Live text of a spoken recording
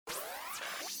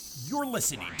You're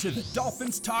listening to the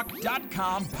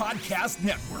DolphinsTalk.com podcast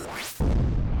network.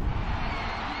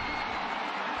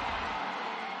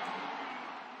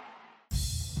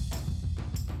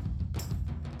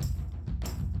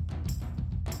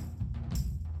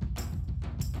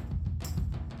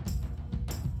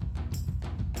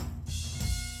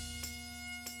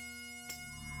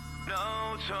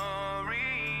 Notorious,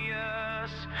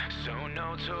 so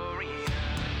notorious.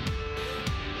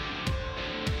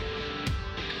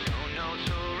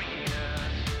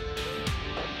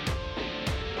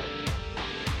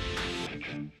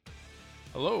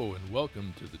 Hello and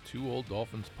welcome to the Two Old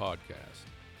Dolphins podcast,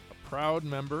 a proud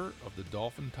member of the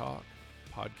Dolphin Talk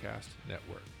podcast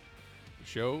network. The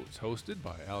show is hosted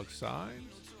by Alex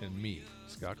Symes and me,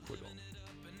 Scott Quiggle.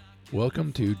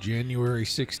 Welcome to January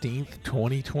 16th,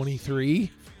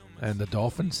 2023, and the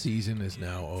Dolphin season is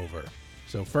now over.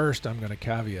 So first, I'm going to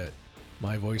caveat,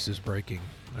 my voice is breaking.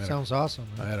 Sounds awesome.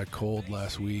 I had a cold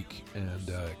last week and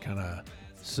it kind of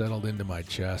settled into my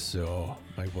chest, so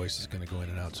my voice is going to go in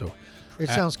and out. So it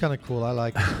sounds kind of cool. I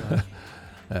like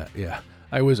it. Yeah.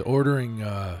 I was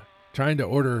trying to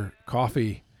order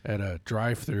coffee at a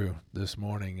drive-thru this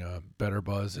morning, Better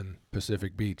Buzz in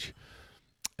Pacific Beach.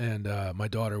 And my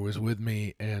daughter was with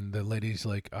me, and the lady's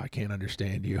like, I can't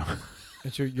understand you.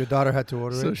 And your daughter had to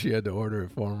order it? So she had to order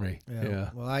it for me. Yeah.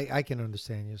 Well, I can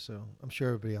understand you, so I'm sure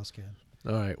everybody else can.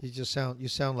 All right. You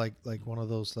sound like one of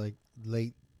those like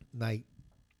late night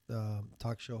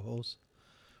talk show hosts.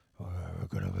 We're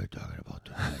going to be talking about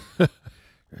tonight.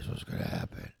 Here's what's going to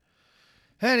happen.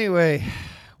 Anyway,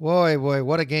 boy,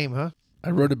 what a game, huh?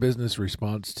 I wrote a business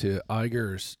response to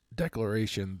Iger's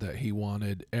declaration that he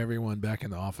wanted everyone back in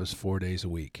the office 4 days a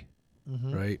week,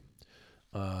 right?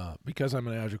 Because I'm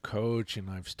an Agile coach and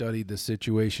I've studied the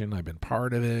situation, I've been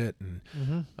part of it,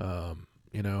 and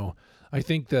I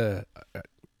think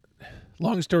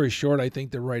long story short, I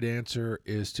think the right answer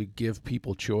is to give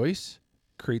people choice,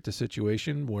 create the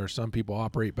situation where some people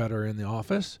operate better in the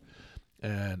office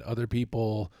and other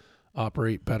people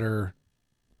operate better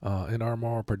and are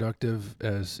more productive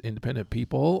as independent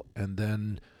people, and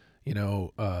then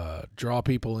draw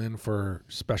people in for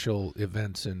special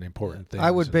events and important things.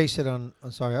 I would base it on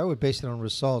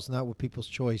results, not with people's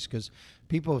choice, because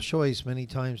people's choice many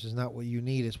times is not what you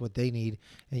need, it's what they need,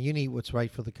 and you need what's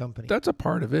right for the company. That's a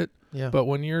part of it. Yeah. But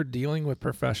when you're dealing with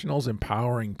professionals,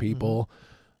 empowering people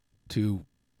to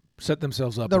set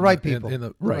themselves up the in right the, people. in the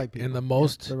the right people. in the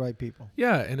most the right people.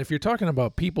 Yeah, and if you're talking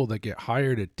about people that get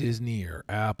hired at Disney or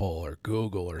Apple or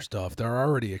Google or stuff, they're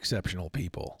already exceptional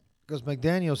people. Because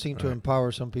McDaniel seemed to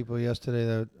empower some people yesterday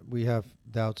that we have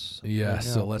doubts. Yeah, right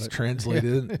so now, let's but-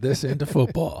 translate this into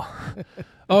football.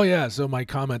 Oh, yeah, so my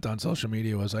comment on social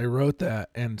media was I wrote that,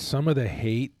 and some of the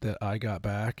hate that I got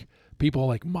back, people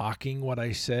like mocking what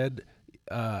I said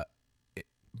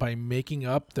by making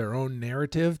up their own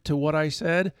narrative to what I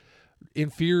said,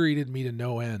 infuriated me to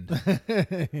no end.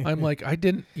 I'm like, I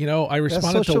didn't, I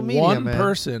responded to social media, one man.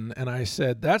 person, and I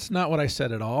said, that's not what I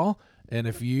said at all. And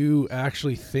if you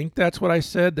actually think that's what I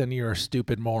said, then you're a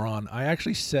stupid moron. I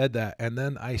actually said that, and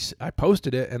then I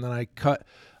posted it, and then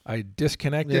I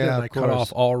disconnected it, and I cut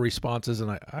off all responses,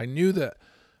 and I knew that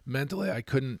mentally I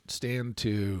couldn't stand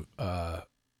to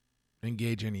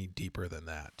engage any deeper than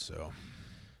that. So,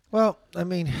 Well, I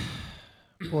mean,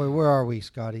 boy, where are we,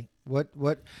 Scotty?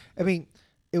 I mean,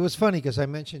 it was funny because I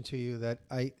mentioned to you that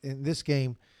in this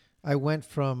game, I went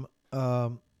from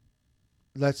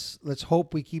let's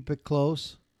hope we keep it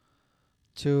close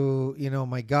to,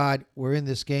 my God, we're in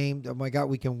this game. Oh my God,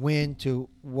 we can win, to,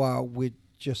 wow, what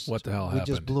the hell we happened?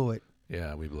 just blew it.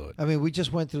 Yeah, we blew it. I mean, we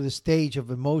just went through the stage of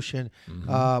emotion.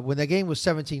 When the game was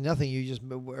 17-0, you just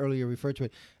earlier referred to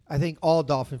it. I think all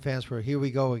Dolphin fans were, here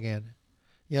we go again.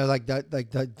 Like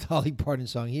that Dolly Parton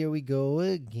song, here we go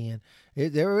again.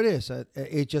 There it is.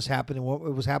 It just happened. And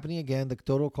it was happening again, the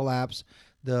total collapse.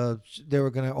 They were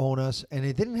going to own us, and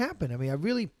it didn't happen. I mean, I'm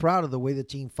really proud of the way the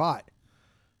team fought.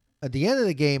 At the end of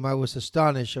the game, I was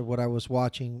astonished at what I was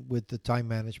watching with the time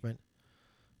management,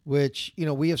 which,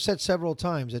 we have said several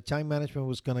times that time management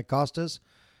was going to cost us.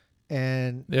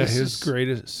 And his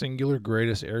greatest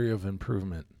area of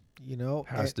improvement,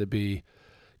 has to be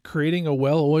creating a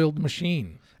well-oiled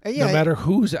machine, no matter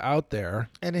who's out there.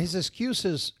 And his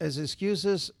excuses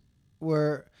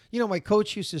were, my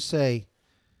coach used to say,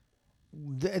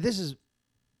 this is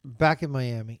back in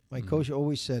Miami. My coach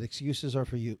always said, excuses are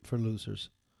for losers.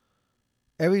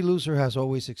 Every loser has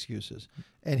always excuses.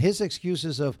 And his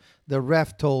excuses of the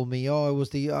ref told me, it was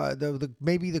the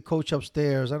maybe the coach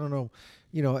upstairs, I don't know.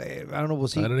 I don't know.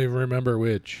 Was he? I don't even remember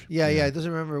which. Yeah, it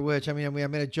doesn't remember which. I mean, I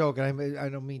made a joke, and I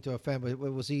don't mean to offend, but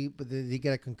was he? But did he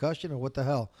get a concussion or what the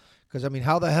hell? Because I mean,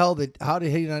 how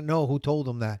did he not know who told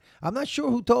him that? I'm not sure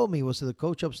who told me. Was it the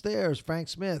coach upstairs, Frank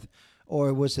Smith,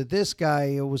 or was it this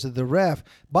guy, or was it the ref?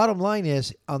 Bottom line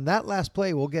is, on that last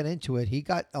play, we'll get into it. He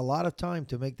got a lot of time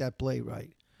to make that play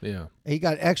right. Yeah, he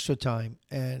got extra time,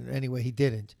 and anyway, he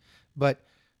didn't. But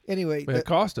anyway, it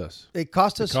cost us. It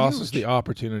cost us. It cost huge. us the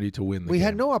opportunity to win the We game.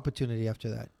 had no opportunity after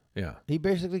that. Yeah. He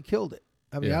basically killed it.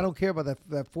 I mean, Yeah. I don't care about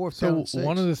that fourth So down and 6.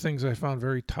 one of the things I found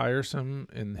very tiresome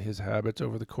in his habits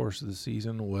over the course of the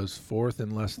season was 4th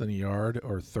and less than a yard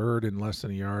or 3rd and less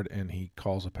than a yard, and he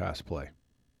calls a pass play,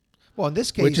 Well, in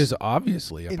this case, which is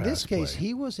obviously a in pass this case, play.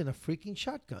 he was in a freaking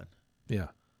shotgun. Yeah.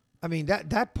 I mean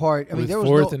that part. I mean, With there was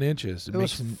 4th no, and inches. There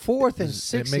was 4th and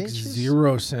 6 It makes inches,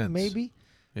 0 sense. maybe.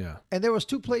 Yeah. And there was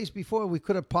 2 plays before we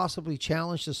could have possibly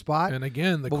challenged the spot. And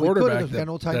again, the But we could've quarterback if we had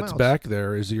no that's timeouts. back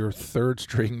there is your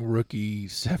 3rd-string rookie,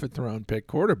 7th-round pick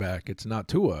quarterback. It's not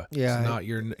Tua. Yeah, It's not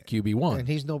your QB1. and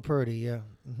he's no Purdy. Yeah.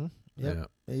 Mm-hmm.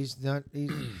 Yep. He's not.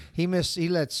 He missed. He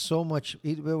let so much.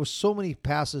 There was so many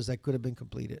passes that could have been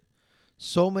completed.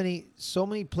 So many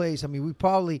plays. I mean,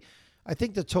 I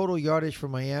think the total yardage for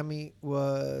Miami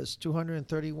was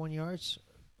 231 yards.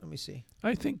 Let me see.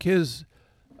 I think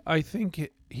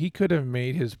he could have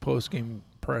made his post-game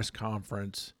press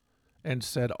conference and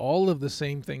said all of the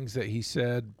same things that he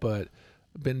said, but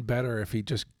been better if he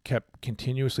just kept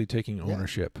continuously taking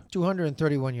ownership,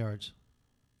 231 yards.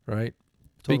 right?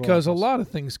 Total Because offense. a lot of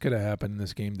things could have happened in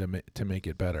this game to make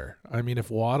it better. I mean,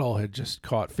 if Waddle had just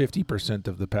caught 50%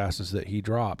 of the passes that he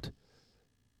dropped,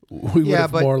 we would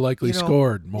have more likely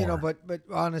scored more. But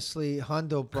honestly,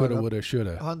 Hondo Coulda, woulda,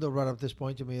 shoulda. Hondo brought up this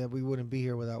point to me that we wouldn't be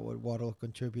here without what Waddle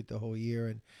contribute the whole year.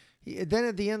 And then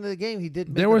at the end of the game, he did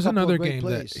make There was a couple another of great game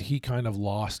plays. that he kind of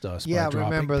lost us Yeah, by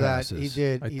dropping remember that. passes. He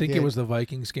did. I He think did. it was the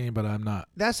Vikings game, but I'm not.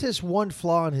 That's his one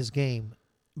flaw in his game.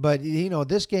 But,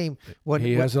 this game...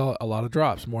 He has a lot of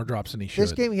drops, more drops than he should.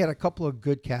 This game, he had a couple of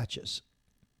good catches.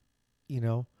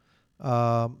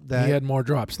 That he had more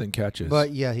drops than catches.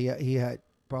 But, yeah, he had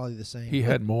probably the same. He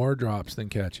had more drops than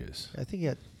catches. I think he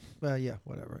had... Well, yeah,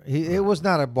 whatever. It was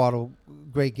not a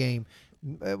great game.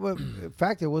 In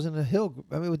fact, it wasn't a Hill.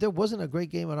 I mean, there wasn't a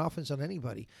great game on offense on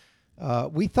anybody. I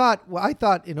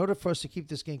thought in order for us to keep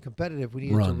this game competitive, we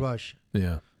needed to rush.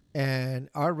 Yeah. And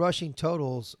our rushing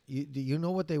totals, do you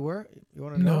know what they were? You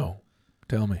want to know? No.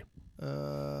 Tell me.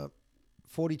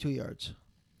 42 yards.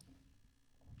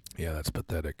 Yeah, that's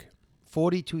pathetic.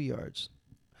 42 yards.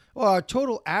 Well, our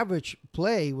total average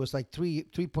play was like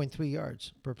 3.3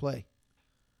 yards per play.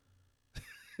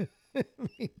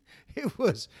 It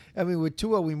was. I mean, with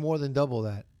Tua, we more than double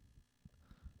that.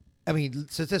 I mean,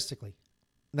 statistically,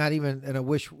 not even in a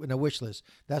wish list.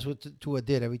 That's what Tua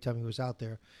did every time he was out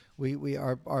there.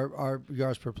 Our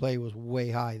yards per play was way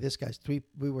high. This guy's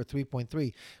we were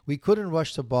 3.3. We couldn't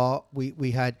rush the ball. We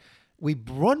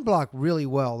run block really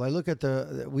well.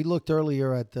 We looked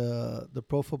earlier at the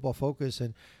Pro Football Focus,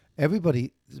 and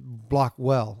everybody blocked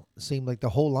well. It seemed like the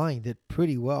whole line did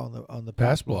pretty well on the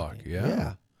pass block. blocking.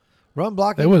 Yeah. Run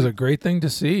blocking. That was a great thing to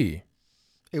see.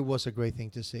 It was a great thing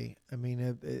to see. I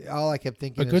mean, all I kept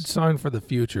thinking A good sign for the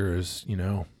future is,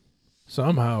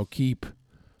 somehow keep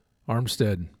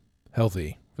Armstead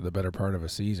healthy for the better part of a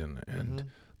season, and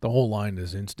the whole line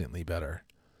is instantly better.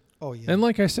 Oh, yeah. And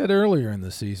like I said earlier in the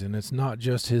season, it's not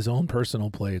just his own personal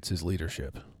play, it's his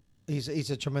leadership. He's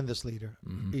a tremendous leader.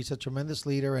 Mm-hmm. He's a tremendous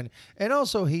leader, and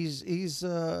also he's just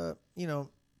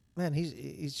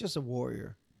a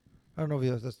warrior. I don't know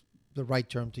if that's the right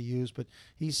term to use, but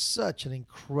he's such an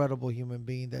incredible human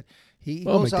being that he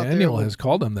goes out there. McDaniel has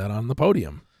called him that on the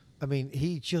podium. I mean,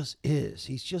 he just is.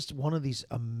 He's just one of these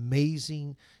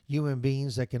amazing human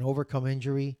beings that can overcome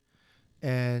injury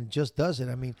and just does it.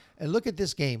 I mean, and look at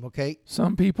this game, okay?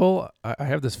 Some people, I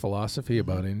have this philosophy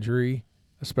about injury,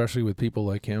 especially with people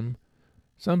like him.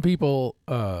 Some people,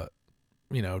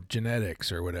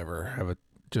 genetics or whatever, have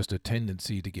just a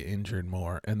tendency to get injured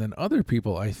more. And then other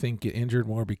people, I think, get injured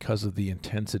more because of the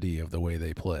intensity of the way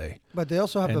they play. But they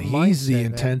also have And the mindset. he's the man.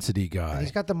 intensity guy. And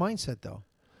he's got the mindset, though.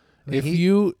 I mean, If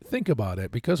you think about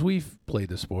it, because we've played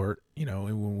the sport,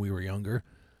 when we were younger,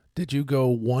 did you go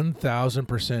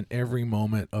 1,000% every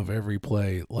moment of every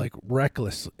play, like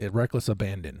reckless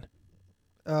abandon?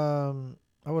 I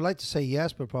would like to say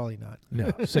yes, but probably not.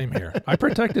 No, same here. I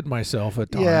protected myself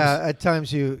at times. Yeah, at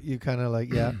times you kind of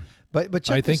like, yeah. But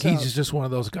check I think this out. he's just one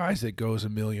of those guys that goes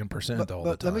 1,000,000% all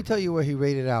the time. Let me tell you where he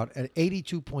rated out at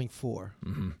 82.4.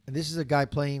 Mm-hmm. And this is a guy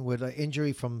playing with an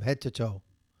injury from head to toe.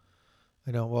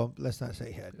 I know. Well, let's not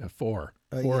say head. Four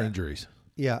Yeah. injuries.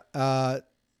 Yeah.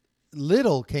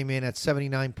 Little came in at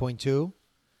 79.2.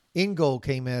 Ingold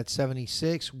came in at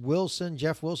 76.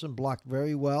 Jeff Wilson blocked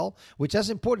very well, which that's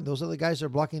important. Those are the guys that are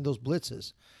blocking those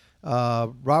blitzes.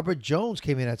 Robert Jones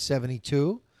came in at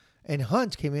 72. And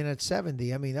Hunt came in at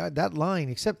 70. I mean, that line,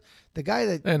 except the guy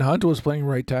that... And Hunt was playing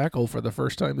right tackle for the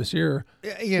first time this year,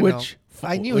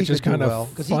 I knew which he is could kind do of well,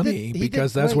 'cause funny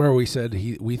because that's where we said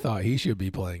we thought he should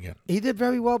be playing it. He did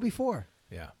very well before.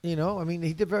 Yeah. I mean,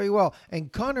 he did very well.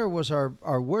 And Connor was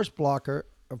our worst blocker,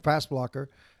 or pass blocker,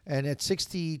 and at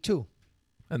 62.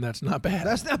 And that's not bad.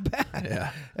 That's not bad.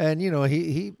 Yeah. And,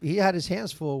 he had his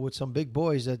hands full with some big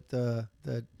boys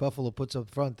that Buffalo puts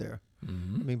up front there.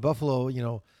 Mm-hmm. I mean, Buffalo,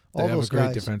 all have those a great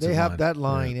guys, defensive they have line. that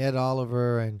line, Yeah. Ed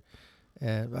Oliver, and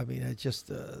I mean, it's just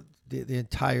the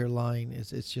entire line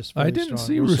it's just. Very I didn't strong.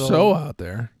 see Rousseau out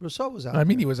there. Rousseau was out. I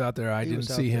mean, there. he was out there. I He didn't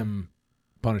was out see there. him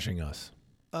punishing us.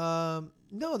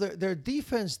 No, their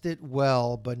defense did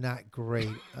well, but not great.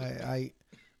 I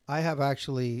have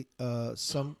actually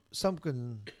some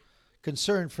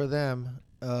concern for them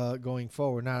going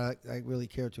forward. Not I really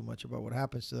care too much about what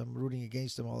happens to them. I'm rooting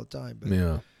against them all the time,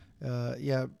 but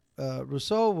Yeah.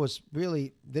 Rousseau was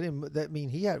really didn't. That mean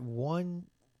he had one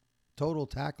total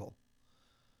tackle,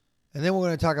 and then we're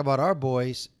going to talk about our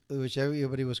boys, which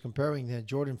everybody was comparing.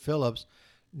 Jordan Phillips,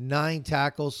 9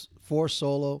 tackles, 4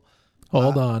 solo.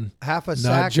 Hold on. Half a Not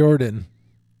sack. Jordan.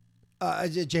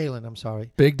 Jalen, I'm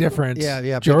sorry. Big difference.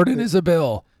 Yeah. Jordan is a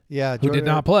Bill Yeah, who did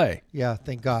not play. Yeah,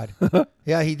 thank God.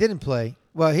 Yeah, he didn't play.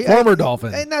 Well, Former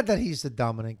Dolphin. And not that he's the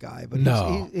dominant guy, but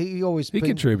No. he always He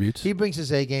contributes. He brings his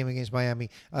A game against Miami.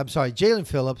 I'm sorry, Jalen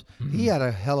Phillips. Mm-hmm. He had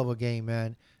a hell of a game,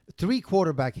 man. 3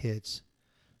 quarterback hits.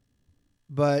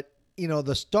 But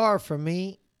the star for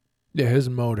me. Yeah, his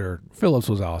motor. Phillips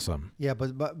was awesome. Yeah,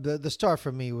 but the star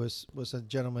for me was a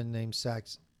gentleman named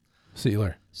Sachs.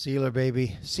 Sealer.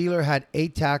 Baby. Sealer had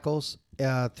 8 tackles,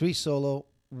 3 solo.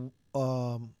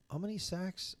 How many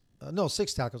sacks? No,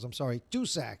 6 tackles. I'm sorry, 2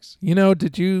 sacks.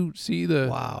 Did you see the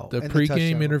Wow. the And the touchdown,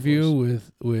 pregame of interview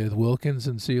course. with Wilkins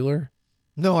and Sealer?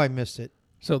 No, I missed it.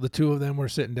 So the two of them were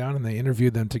sitting down and they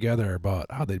interviewed them together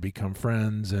about how they become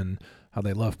friends and how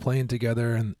they love playing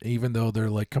together. And even though they're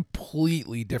like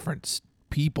completely different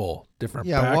people, different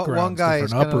backgrounds, one guy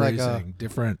is different kinda like uprising,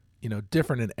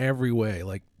 different in every way,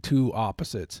 like two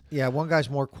opposites. Yeah, one guy's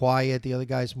more quiet, the other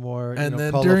guy's more And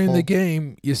then colorful. during the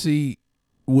game, you see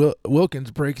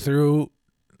Wilkins break through,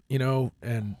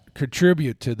 and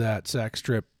contribute to that sack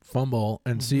strip fumble,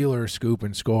 and Sealer scoop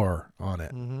and score on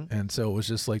it. Mm-hmm. And so it was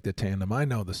just like the tandem. I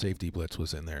know the safety blitz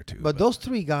was in there too. But those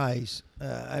 3 guys,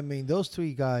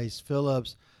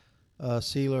 Phillips,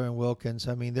 Sealer, and Wilkins,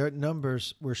 I mean, their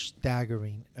numbers were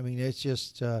staggering. I mean, it's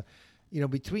just,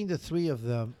 between the 3 of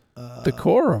them. The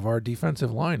core of our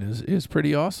defensive line is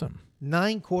pretty awesome.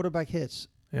 9 quarterback hits.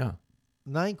 Yeah.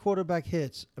 9 quarterback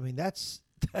hits. I mean, that's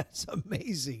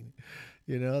amazing.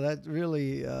 That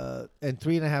really, and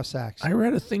 3.5 sacks. I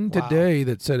read a thing today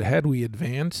that said had we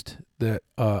advanced, that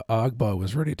Agba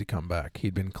was ready to come back.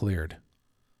 He'd been cleared.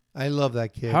 I love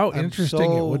that kid. How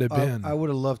interesting it would have been. I would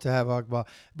have loved to have Agba.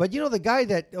 But, the guy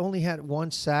that only had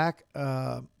 1 sack,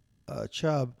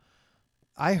 Chubb,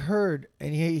 I heard,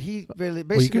 and he really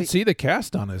basically. Well, you could see the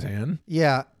cast on his hand.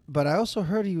 Yeah, but I also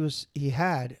heard he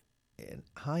had a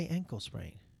high ankle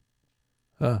sprain.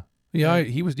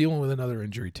 He was dealing with another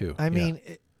injury too. I mean,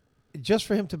 just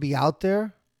for him to be out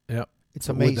there, yeah, it's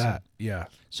amazing. With that, yeah.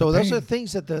 So The those pain. are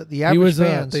things that the He average was.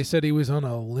 fans. They said he was on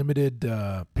a limited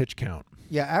pitch count.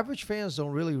 Yeah, average fans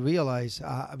don't really realize.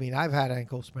 I mean, I've had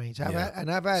ankle sprains. I've had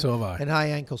So have I. an high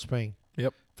ankle sprain.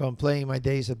 Yep. From playing my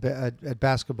days at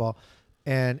basketball,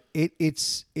 and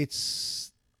it's a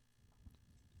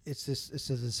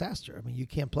disaster. I mean, you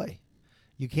can't play.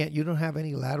 You don't have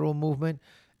any lateral movement.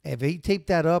 If he taped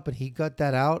that up and he got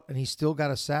that out and he still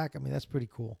got a sack, I mean, that's pretty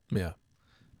cool. Yeah.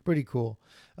 Pretty cool.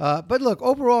 But look,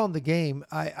 overall in the game,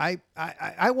 I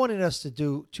wanted us to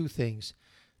do 2 things.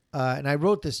 And I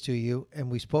wrote this to you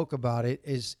and we spoke about it,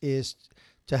 is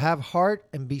to have heart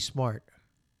and be smart.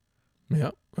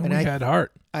 Yeah. And And we I- had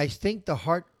heart. I think the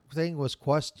heart thing was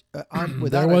without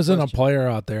There wasn't a question. player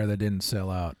out there that didn't sell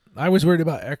out. I was worried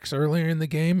about X earlier in the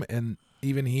game, and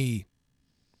even he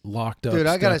locked up. Dude,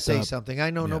 I gotta stepped say up. something. I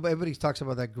know Yeah. everybody talks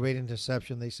about that great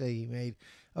interception they say he made.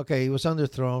 Okay, he was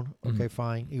underthrown. Okay,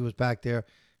 fine. He was back there.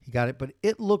 He got it. But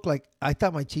it looked like, I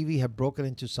thought my TV had broken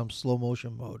into some slow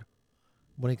motion mode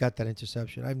when he got that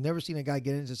interception. I've never seen a guy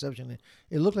get an interception.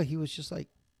 It looked like he was just like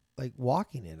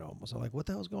walking it almost. I'm like, what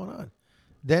the hell's going on?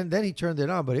 Then he turned it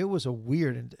on, but it was a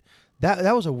weird,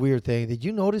 that was a weird thing. Did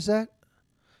you notice that?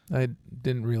 I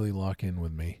didn't really lock in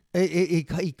with me. He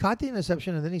caught the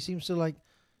interception, and then he seems to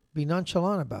be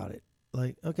nonchalant about it.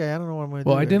 Like, okay, I don't know what I'm going to do.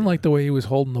 Well, I here. didn't like the way he was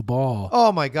holding the ball.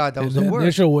 Oh my God, that was In the the worst.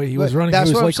 initial way he was But running, that's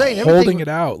he was what I'm like saying. holding it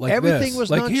out like everything this.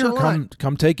 was like, here, nonchalant.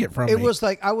 come take it from me. It was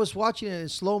like I was watching it in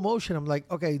slow motion. I'm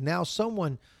like, okay, now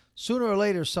someone, sooner or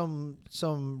later, some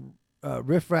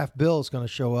riffraff Bill is going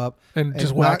to show up And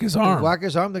just whack his arm. Whack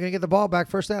his arm. They're going to get the ball back,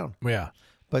 first down. Yeah.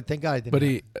 But thank God I didn't. But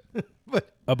he, But-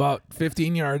 about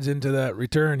 15 yards into that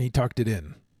return, he tucked it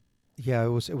in. Yeah, it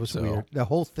was weird. The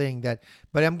whole thing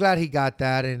but I'm glad he got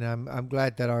that, and I'm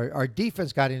glad that our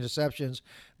defense got interceptions,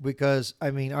 because I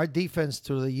mean our defense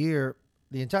through the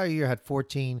entire year had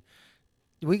 14.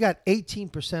 We got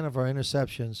 18% of our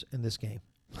interceptions in this game,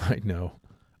 I know.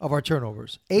 of our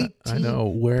turnovers. 18%. I know.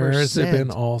 Where has it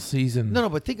been all season? No,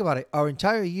 but think about it. Our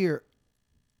entire year,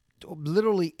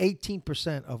 literally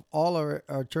 18% of all our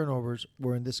turnovers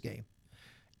were in this game.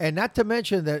 And not to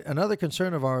mention that another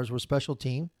concern of ours was special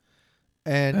team.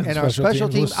 And our special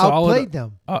team was solid. outplayed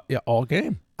them. Yeah, all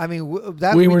game. I mean,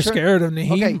 We were scared of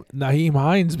Naheem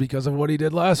Hines because of what he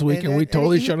did last week, and we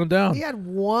totally shut him down. He had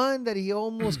one that he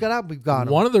almost got out. We got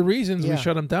him. One of the reasons Yeah. we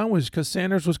shut him down was because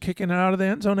Sanders was kicking it out of the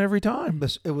end zone every time.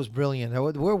 It was brilliant.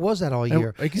 Where was that all year?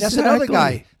 Exactly.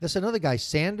 That's another guy.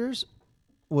 Sanders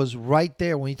was right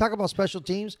there. When you talk about special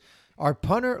teams, our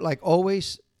punter, like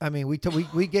always, I mean, we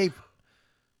gave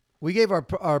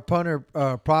our punter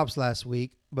props last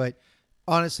week, but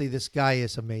honestly, this guy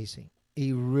is amazing.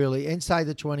 He really, inside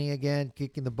the 20 again,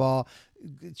 kicking the ball,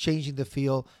 changing the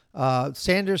field.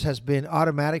 Sanders has been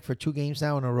automatic for 2 games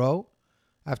now in a row.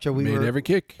 After we made every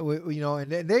kick. And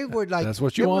they were like, that's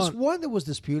what you there want. was one that was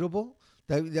disputable.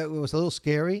 That was a little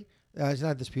scary. It's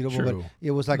not disputable, True. but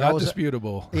it was like Not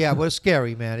disputable. Yeah, it was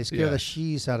scary, man. It scared Yeah. the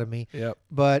sheets out of me. Yep.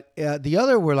 But the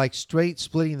other were like straight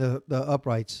splitting the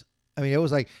uprights. I mean, it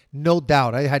was like no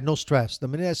doubt. I had no stress. The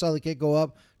minute I saw the kid go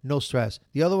up, no stress.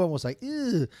 The other one was like,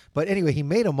 ew. But anyway, he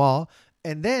made them all.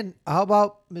 And then how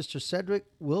about Mr. Cedric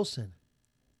Wilson?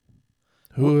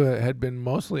 Who had been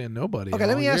mostly a nobody. Okay, all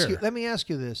let me ask year. you. Let me ask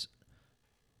you this: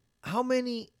 How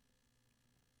many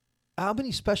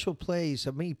special plays,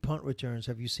 how many punt returns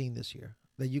have you seen this year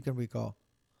that you can recall?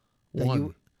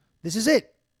 One. This is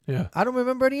it. Yeah. I don't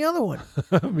remember any other one.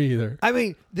 Me either. I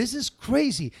mean, this is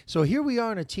crazy. So here we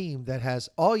are in a team that has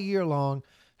all year long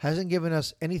hasn't given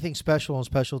us anything special on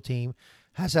special team,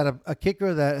 has had a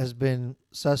kicker that has been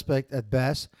suspect at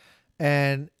best,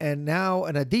 and now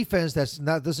in a defense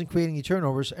doesn't create any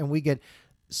turnovers, and we get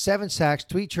 7 sacks,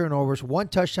 3 turnovers, 1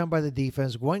 touchdown by the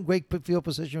defense, 1 great field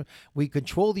position. We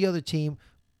control the other team.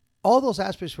 All those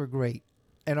aspects were great.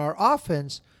 And our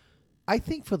offense, I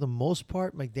think for the most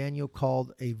part, McDaniel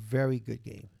called a very good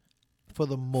game. For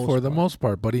the most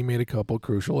part. But he made a couple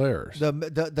crucial errors.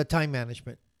 The time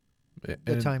management.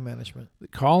 And Time management.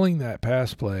 calling that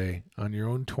pass play on your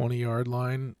own 20-yard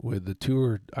line with the 2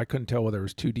 or I couldn't tell whether it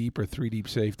was 2 deep or 3 deep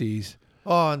safeties.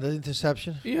 Oh, and the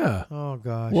interception. Yeah. Oh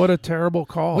gosh. What a terrible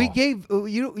call. We gave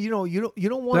you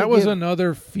don't want that to was give,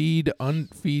 another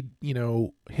unfeed,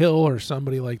 Hill or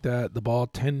somebody like that. The ball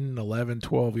 10, 11,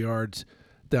 12 yards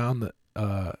down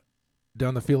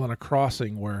the field on a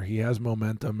crossing where he has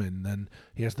momentum and then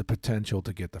he has the potential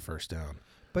to get the first down.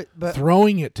 but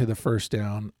Throwing it to the first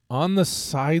down on the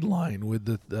sideline with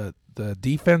the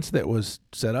defense that was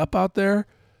set up out there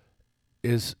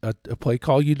is a play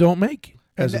call you don't make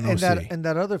as an OC. and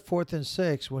that other 4th and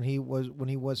 6 when he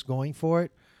was going for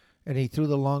it, and he threw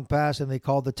the long pass and they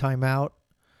called the timeout,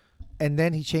 and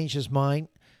then he changed his mind.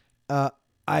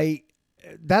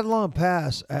 That long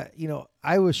pass,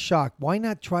 I was shocked. Why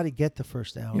not try to get the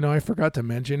first down? I forgot to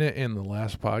mention it in the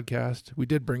last podcast. We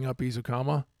did bring up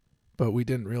Izukama, but we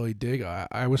didn't really dig.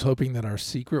 I was hoping that our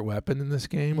secret weapon in this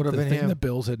game, Would have the been thing him. the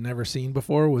Bills had never seen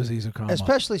before, was Izukama.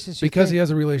 Especially since because he has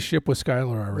a relationship with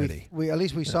Skylar already. We at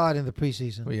least we saw it in the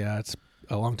preseason. Well, yeah, it's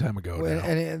a long time ago now.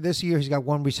 And this year he's got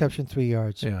 1 reception, 3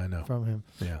 yards. Yeah, I know. From him.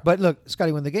 Yeah. But look,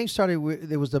 Scotty, when the game started,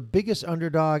 it was the biggest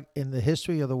underdog in the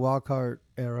history of the wild card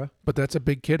era. But that's a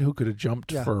big kid who could have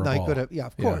jumped for a ball. He could have. Yeah,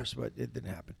 of course, but it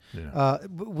didn't happen. Yeah.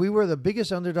 We were the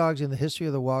biggest underdogs in the history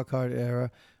of the wild card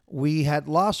era. We had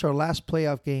lost our last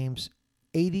playoff games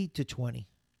 80-20.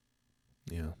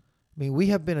 Yeah. I mean, we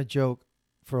have been a joke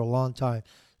for a long time.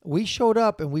 We showed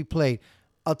up and we played.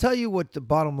 I'll tell you what the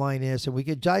bottom line is, and we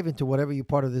can dive into whatever you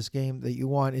part of this game that you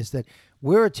want, is that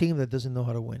we're a team that doesn't know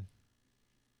how to win.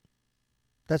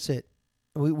 That's it.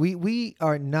 We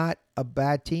are not a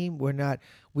bad team.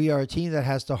 We are a team that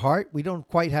has the heart. We don't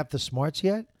quite have the smarts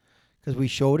yet because we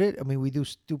showed it. I mean, we do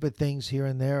stupid things here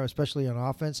and there, especially on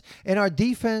offense. And our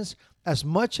defense, as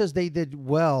much as they did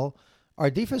well, our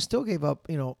defense still gave up,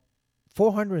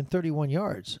 431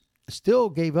 yards. Still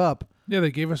gave up Yeah, they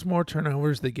gave us more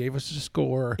turnovers. They gave us a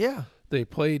score. Yeah. They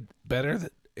played better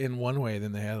in one way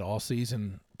than they had all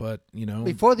season. But,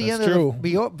 Before the that's end true. of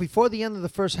the before the end of the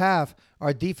first half,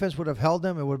 our defense would have held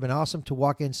them. It would have been awesome to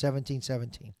walk in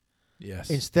 17-17. Yes.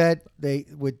 Instead, they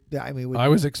would. I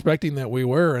was expecting that we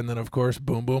were, and then, of course,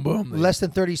 boom, boom, boom. less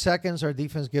than 30 seconds, our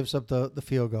defense gives up the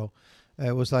field goal.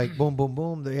 It was like boom, boom,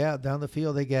 boom. Down the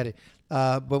field, they get it.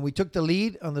 When we took the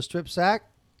lead on the strip sack,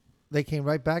 they came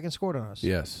right back and scored on us.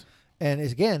 Yes. And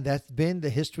again, that's been the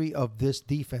history of this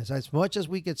defense. As much as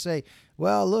we could say,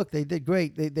 well, look, they did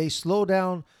great. They slowed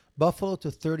down Buffalo to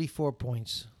 34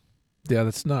 points. Yeah,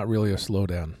 that's not really a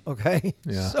slowdown. Okay.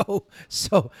 Yeah.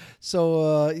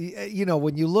 So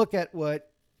when you look at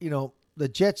what the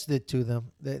Jets did to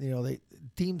them, that they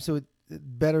teams with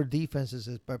better defenses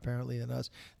apparently than us,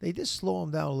 they just slow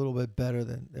them down a little bit better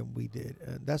than we did,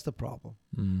 and that's the problem.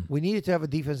 We needed to have a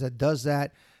defense that does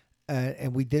that,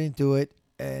 and we didn't do it.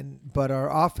 But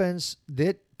our offense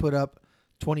did put up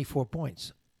 24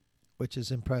 points, which is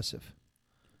impressive.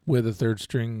 With a third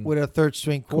string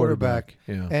quarterback.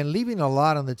 Yeah. And leaving a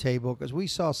lot on the table, because we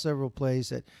saw several plays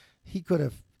that he could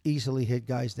have easily hit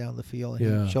guys down the field,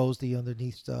 and he chose the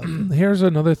underneath stuff. Here's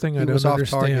another thing I don't was off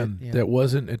target, understand that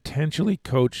wasn't intentionally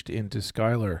coached into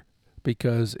Skyler,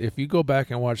 because if you go back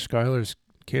and watch Skyler's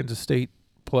Kansas State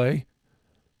play,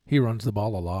 he runs the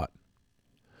ball a lot.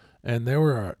 And there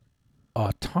were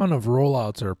a ton of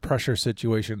rollouts or pressure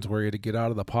situations where he had to get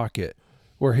out of the pocket,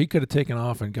 where he could have taken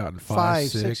off and gotten 5,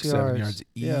 6, 7 yards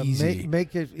easy.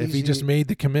 Make it easy. If he just made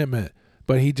the commitment.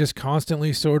 But he just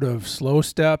constantly sort of slow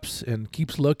steps and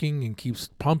keeps looking and keeps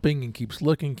pumping and keeps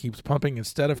looking, keeps pumping,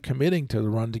 instead of committing to the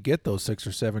run to get those 6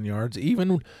 or 7 yards,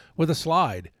 even with a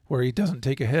slide where he doesn't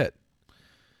take a hit.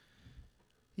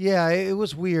 Yeah, it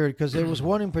was weird, because there was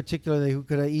one in particular who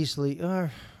could have easily,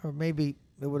 or maybe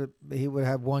he would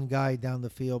have one guy down the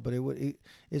field, but it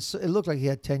looked like he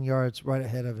had 10 yards right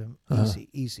ahead of him,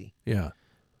 easy. Yeah.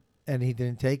 And he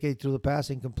didn't take it. He threw the pass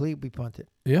incomplete. We punted.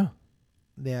 Yeah.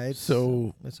 Yeah, it's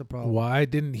a problem. Why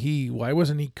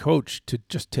wasn't he coached to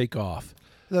just take off?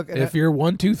 Look, if your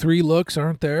 1, 2, 3 looks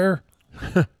aren't there,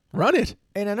 run it.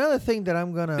 And another thing that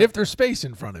I'm gonna, if there's space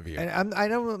in front of you, and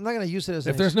I'm not gonna use it as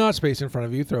if there's not space in front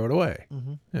of you, throw it away.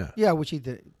 Mm-hmm. Yeah, which he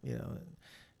did.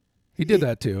 He did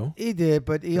that too. He did,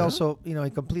 but he also he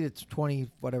completed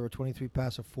 23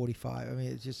 passes of 45. I mean,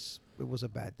 it was a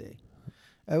bad day.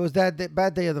 It was that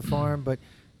bad day of the farm, but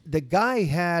the guy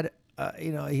had.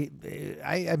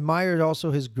 I admired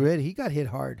also his grit. He got hit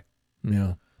hard.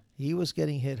 Yeah. He was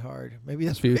getting hit hard. Maybe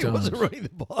that's why he wasn't running the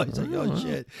ball. He's like, oh,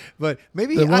 shit. But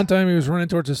maybe the one time he was running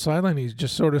towards the sideline, he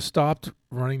just sort of stopped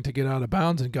running to get out of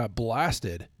bounds and got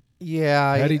blasted.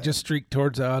 Yeah. Had he just streaked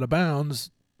towards out of bounds,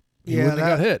 he wouldn't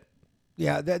have got hit.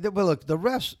 Yeah. Well, look, the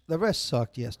refs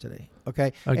sucked yesterday.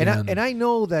 Okay. Again. And I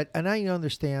know that, and I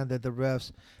understand that the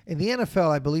refs in the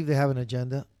NFL, I believe they have an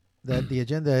agenda. That the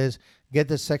agenda is get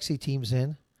the sexy teams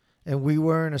in, and we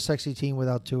weren't a sexy team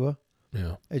without Tua.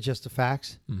 Yeah, it's just the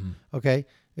facts. Mm-hmm. Okay,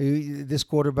 this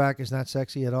quarterback is not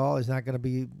sexy at all. It's not going to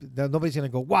be. Nobody's going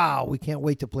to go, wow, we can't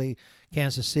wait to play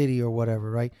Kansas City or whatever,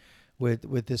 right?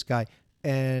 With this guy,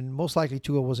 and most likely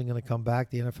Tua wasn't going to come back.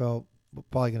 The NFL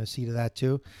probably going to see to that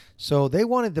too. So they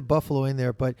wanted the Buffalo in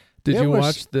there, but did you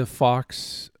watch the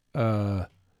Fox NFL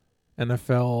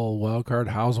Wildcard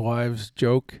Housewives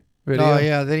joke video? Oh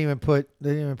yeah, they didn't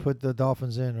even put the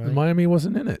Dolphins in, right? Miami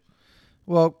wasn't in it.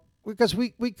 Well, because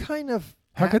we kind of.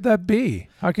 How could that be?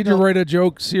 How could you write a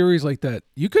joke series like that?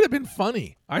 You could have been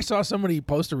funny. I saw somebody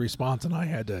post a response and I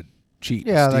had to cheat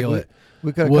and steal it.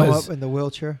 We could have come up in the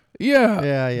wheelchair. Yeah.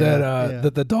 Yeah.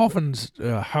 That the Dolphins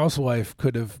housewife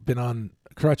could have been on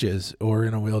crutches or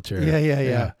in a wheelchair.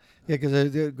 Yeah, because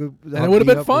and it would have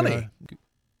been funny.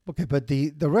 Okay, but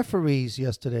the referees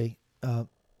yesterday,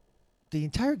 the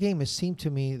entire game, it seemed to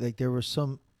me like there was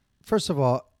some. First of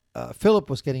all, Phillip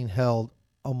was getting held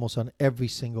almost on every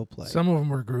single play. Some of them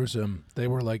were gruesome. They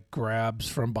were like grabs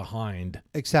from behind.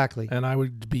 Exactly. And I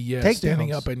would be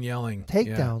standing up and yelling.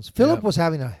 Takedowns. Yeah. Phillip was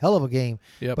having a hell of a game.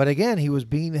 Yep. But again, he was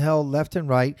being held left and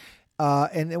right.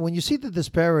 And when you see the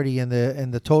disparity in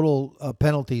the total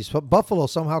penalties, Buffalo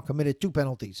somehow committed 2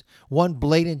 penalties. One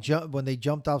blatant jump when they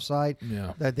jumped offside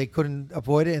that they couldn't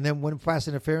avoid it, and then one pass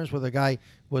interference where the guy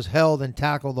was held and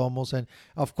tackled almost. And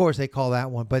of course they call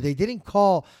that one, but they didn't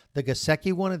call the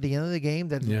Gesicki one at the end of the game.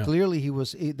 That clearly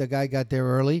the guy got there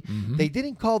early. Mm-hmm. They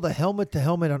didn't call the helmet to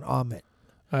helmet on Ahmed.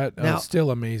 That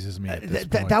still amazes me at this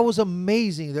point. That was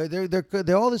amazing.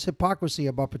 They're all this hypocrisy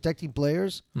about protecting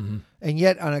players, and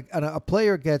yet on a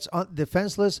player gets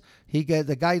defenseless.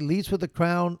 The guy leads with the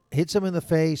crown, hits him in the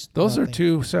face. Those nothing. are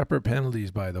two separate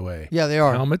penalties, by the way. Yeah, they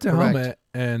are. Helmet to Correct. helmet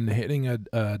and hitting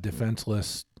a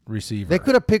defenseless receiver. They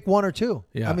could have picked one or two.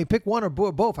 Yeah. I mean, pick one or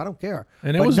both. I don't care.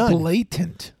 And it But was none.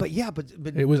 blatant. But yeah, but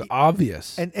It was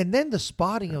obvious. And then the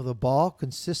spotting of the ball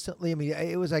consistently. I mean,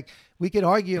 it was like we could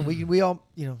argue, and we all,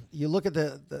 you look at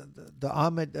the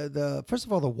Ahmed, first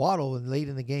of all, the Waddle and late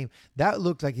in the game, that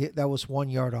looked like that was 1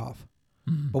 yard off.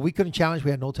 But we couldn't challenge.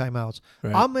 We had no timeouts.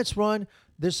 Right. Ahmed's run,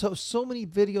 there's so many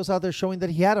videos out there showing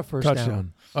that he had a first down.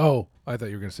 Touchdown. Oh, I thought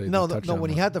you were going to say No, the touchdown when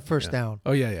he one. had the first Yeah. down.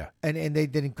 Oh, yeah. And they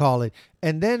didn't call it.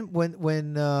 And then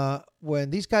when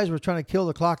these guys were trying to kill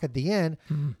the clock at the end,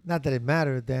 not that it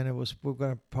mattered then. We're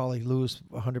going to probably lose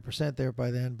 100% there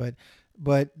by then.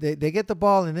 But they get the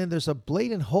ball, and then there's a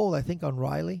blatant hold, I think, on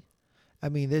Riley. I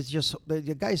mean, there's just the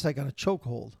guy's like on a choke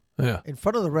hold Yeah. in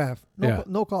front of the ref. Yeah.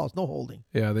 No calls, no holding.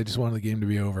 Yeah, they just wanted the game to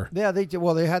be over. Yeah, they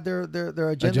had their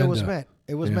agenda was met.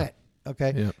 It was Yeah. met.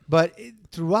 Okay, Yeah. but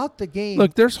throughout the game,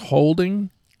 Look, there's holding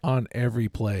on every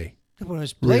play. when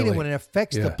it's blatant, really. when it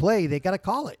affects the Yeah. play, they got to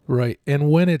call it. Right. And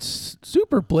when it's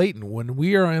super blatant, when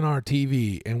we are in our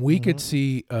TV and we could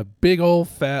see a big old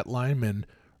fat lineman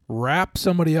wrap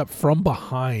somebody up from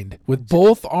behind with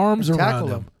both arms and around tackle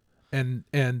him,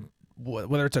 and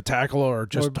whether it's a tackle or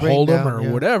just bring hold him down, or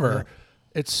yeah, whatever,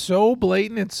 it's so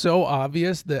blatant, it's so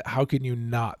obvious that how can you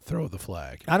not throw the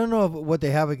flag? I don't know what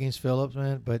they have against Phillips,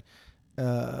 man, but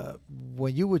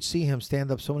when you would see him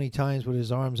stand up so many times with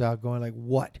his arms out, going like,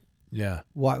 "What? Yeah.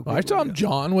 What?" I saw him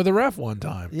John with a ref one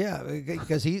time. Yeah,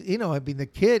 because I mean, the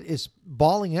kid is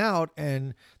bawling out,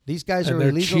 and these guys And are they're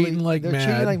illegally cheating like they're mad.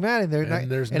 cheating like mad, and they're And not.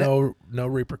 there's and no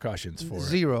repercussions for it.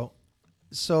 zero.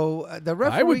 So the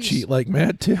referees, I would cheat like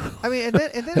mad too. I mean, and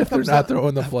then if it they're comes not down,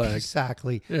 throwing the flag.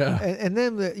 exactly. Yeah. And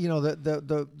then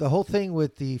the whole thing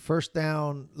with the first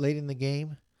down late in the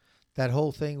game, that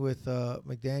whole thing with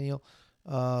McDaniel.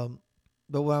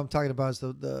 But what I'm talking about is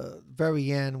the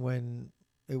very end when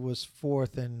it was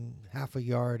 4th and half a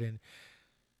yard, and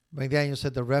McDaniel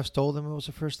said the refs told him it was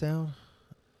a first down.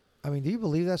 I mean, do you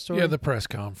believe that story? Yeah, the press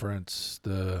conference.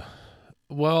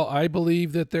 Well, I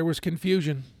believe that there was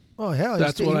confusion. Oh hell,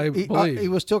 That's what I believe. He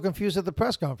was still confused at the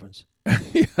press conconference.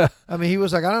 Yeah. I mean, he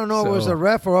was like, I don't know if it was So- a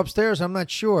ref or upstairs. I'm not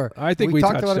sure. I think we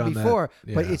talked touched about it on that. before,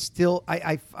 but Yeah. it's still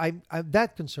I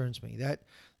that concerns me.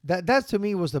 That to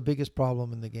me was the biggest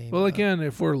problem in the game. Well, again,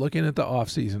 if we're looking at the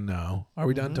offseason now, are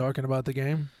we done talking about the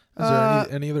game? Is Uh,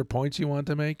 there any other points you want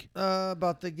to make?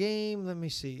 About the game, let me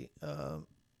see.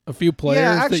 A few players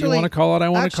that you actually- want to call out? I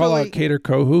want to call out actually- Kader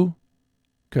Kohu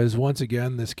because, once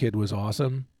again, this kid was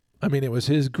awesome. I mean, it was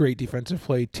his great defensive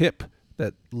play tip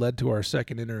that led to our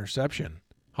second interception.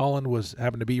 Holland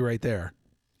happened to be right there,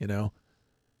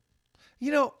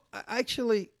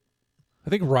 Actually, I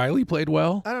think Riley played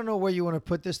well. I don't know where you want to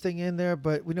put this thing in there,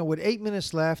 but with 8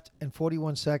 minutes left and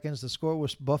 41 seconds, the score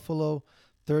was Buffalo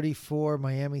 34,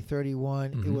 Miami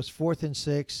 31. It was 4th and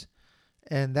 6,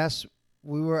 and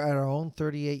we were at our own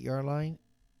 38-yard line,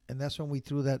 and that's when we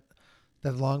threw that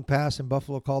long pass, and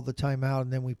Buffalo called the timeout,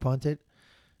 and then we punted.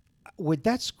 With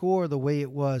that score the way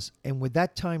it was, and with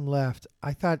that time left,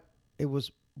 I thought it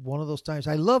was one of those times.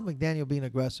 I love McDaniel being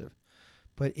aggressive,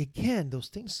 but again, those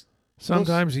things.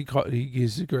 Sometimes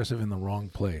he's aggressive in the wrong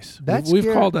place. That's We've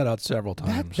scary. called that out several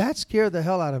times. That scared the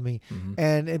hell out of me.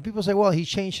 And people say, well, he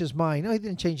changed his mind. No, he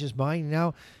didn't change his mind.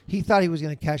 Now he thought he was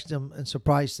going to catch them and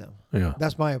surprise them. Yeah.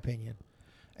 That's my opinion.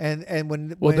 And when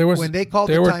they called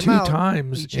there the were timeout, two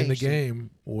times he in the changed it. game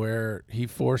where he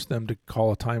forced them to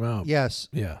call a timeout. Yes.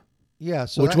 Yeah. Yeah.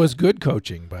 So Which was good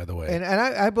coaching, by the way. And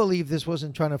I believe this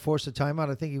wasn't trying to force a timeout.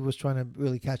 I think he was trying to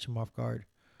really catch him off guard.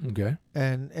 Okay.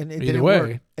 And it Either didn't way.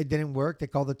 work. It didn't work. They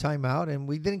called the timeout, and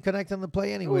we didn't connect on the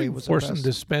play anyway. We It was forced the him best.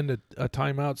 to spend a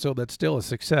timeout, so that's still a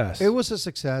success. It was a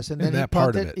success, and In then he that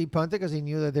part of punted. it. He punted because he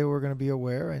knew that they were going to be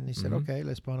aware, and he said, "Okay,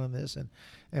 let's punt on this,"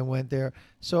 and went there.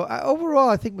 So overall,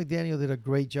 I think McDaniel did a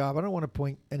great job. I don't want to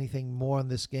point anything more on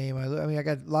this game. I mean, I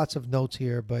got lots of notes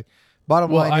here, but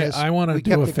bottom line is, I want to we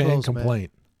do kept a it fan close, man.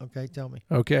 complaint. Okay, tell me.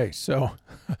 Okay, so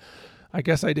I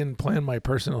guess I didn't plan my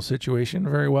personal situation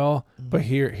very well, but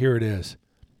here it is.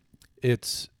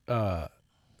 It's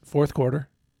fourth quarter.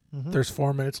 There's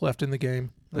 4 minutes left in the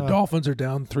game. The Dolphins are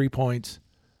down 3 points.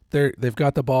 They've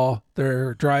got the ball.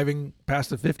 They're driving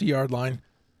past the 50-yard line,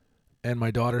 and my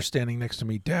daughter's standing next to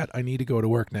me. Dad, I need to go to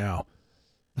work now.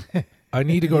 I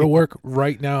need to go to work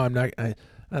right now.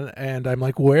 And I'm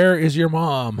like, where is your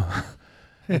mom?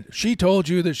 She told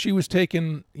you that she was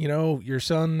taking, your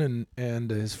son and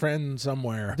his friend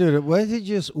somewhere. Dude, why did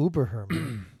you just Uber her,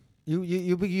 man?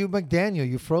 You McDaniel,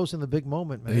 you froze in the big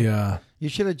moment, man. Yeah. You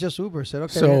should have just Uber. Said,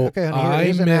 okay, So okay, honey, I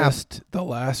here's an app. missed the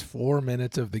last 4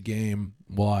 minutes of the game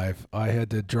live. I had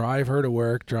to drive her to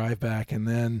work, drive back, and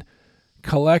then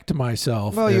collect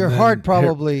myself. Well, and your then heart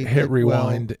probably hit did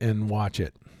rewind and watch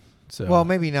it. So Well,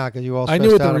 maybe not, because you all I stressed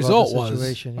knew what out the about result the was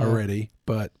situation. Yeah. already,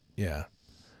 but yeah,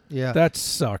 Yeah. that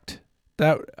sucked.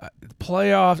 That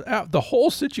playoffs, the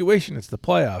whole situation. It's the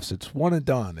playoffs. It's one and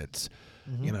done. It's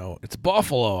it's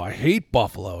Buffalo. I hate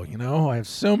Buffalo. I have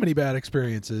so many bad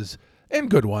experiences and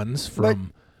good ones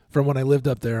from when I lived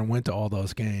up there and went to all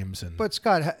those games. And But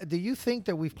Scott, do you think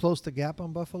that we've closed the gap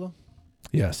on Buffalo?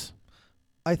 yes,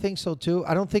 I think so too.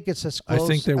 I don't think it's as I close.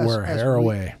 think they were a hair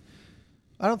away.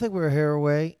 I don't think we're a hair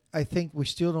away. I think we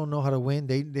still don't know how to win.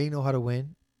 They know how to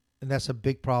win, and that's a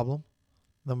big problem.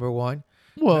 Number one.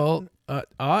 Well,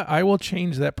 I will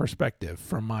change that perspective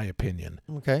from my opinion.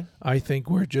 Okay. I think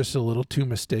we're just a little too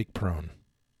mistake prone.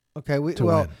 Okay. To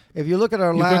win. If you look at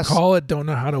our You last, can call it don't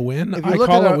know how to win. If you I look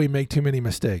call at it our- we make too many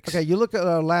mistakes. okay, you look at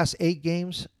our last 8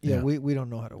 games. Yeah. We don't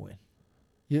know how to win.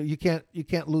 You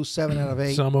can't lose 7 out of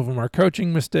 8. Some of them are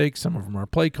coaching mistakes. Some of them are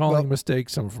play calling Well,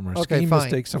 mistakes. Some of them are okay, scheme fine,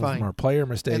 mistakes. Some of fine. them are player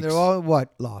mistakes. And they're all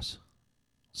what? Loss.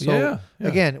 So Yeah.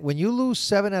 again, when you lose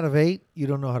 7 out of 8, you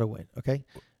don't know how to win. Okay.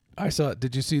 I saw.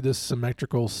 Did you see this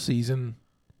symmetrical season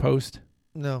post?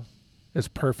 No. It's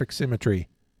perfect symmetry.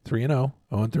 3-0,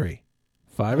 0-3,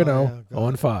 5-0, yeah,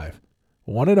 0-5,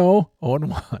 1-0,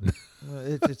 0-1.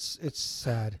 It's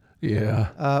sad.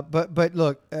 Yeah. But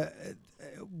look,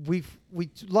 we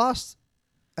lost.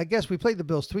 I guess we played the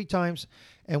Bills 3 times,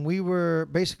 and we were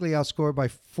basically outscored by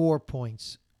 4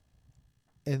 points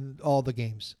in all the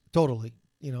games totally.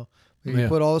 When you Yeah.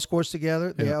 put all the scores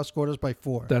together, they Yeah. outscored us by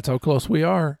 4. That's how close we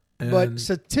are. But And-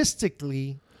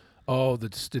 statistically, the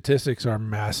statistics are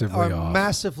massively off.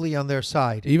 massively on their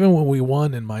side. Even when we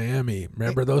won in Miami,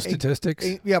 remember those statistics?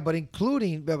 Yeah, but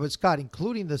Scott,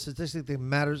 including the statistic that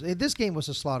matters. This game was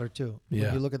a slaughter too. Yeah.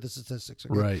 When you look at the statistics.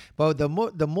 Okay? Right. But the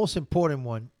most important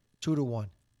one, 2-1.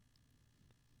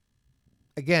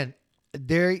 Again,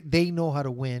 they know how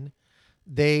to win.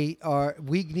 We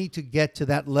need to get to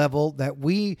that level that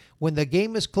when the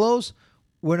game is close,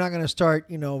 we're not going to start,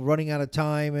 running out of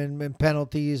time and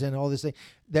penalties and all this thing.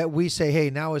 That we say, hey,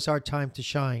 now is our time to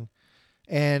shine.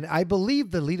 And I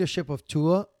believe the leadership of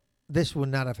Tua, this would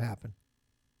not have happened.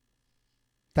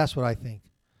 That's what I think.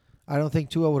 I don't think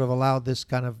Tua would have allowed this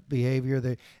kind of behavior.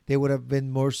 They would have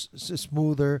been more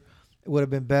smoother. It would have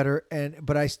been better.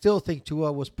 But I still think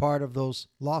Tua was part of those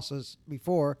losses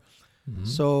before. Mm-hmm.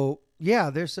 So yeah,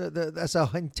 that's an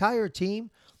entire team.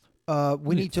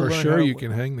 We need to for learn. sure. You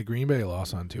can hang the Green Bay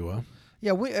loss on Tua.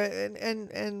 Yeah,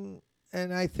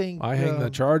 and I think I hang the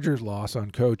Chargers loss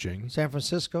on coaching. San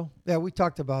Francisco. Yeah, we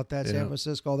talked about that. Yeah. San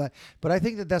Francisco, all that. But I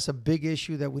think that's a big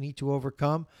issue that we need to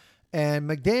overcome. And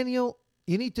McDaniel,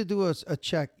 you need to do a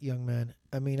check, young man.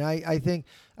 I mean, I think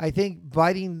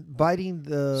biting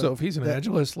the. So if he's an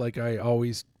agilist, like I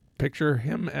always picture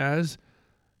him as,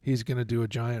 he's going to do a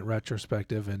giant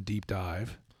retrospective and deep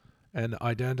dive and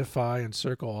identify and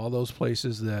circle all those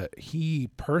places that he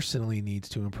personally needs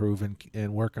to improve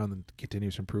and work on the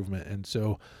continuous improvement. And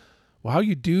so how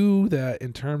you do that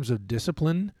in terms of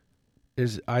discipline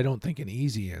is, I don't think, an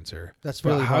easy answer. That's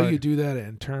but really how hard. you do that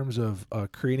in terms of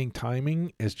creating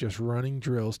timing is just running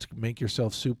drills to make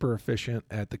yourself super efficient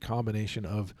at the combination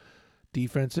of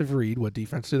defensive read, what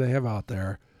defense do they have out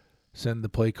there, send the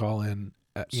play call in,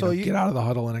 get out of the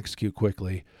huddle and execute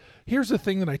quickly. Here's the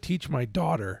thing that I teach my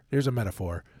daughter. There's a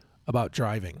metaphor about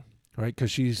driving, right?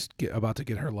 Because she's about to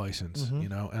get her license,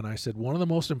 and I said, one of the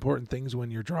most important things when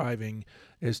you're driving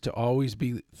is to always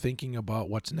be thinking about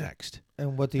what's next.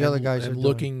 And what the other guys are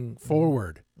looking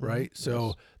forward, Mm-hmm. right?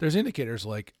 So there's indicators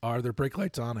like, are there brake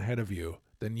lights on ahead of you?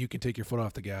 Then you can take your foot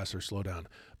off the gas or slow down.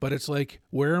 But it's like,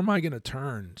 where am I going to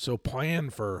turn? So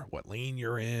plan for what lane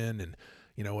you're in and,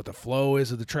 what the flow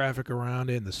is of the traffic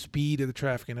around it and the speed of the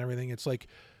traffic and everything. It's like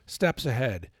steps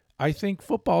ahead. I think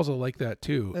football's like that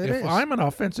too. If I'm an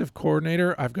offensive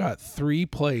coordinator, I've got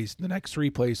the next 3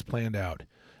 plays planned out.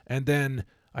 And then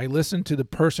I listen to the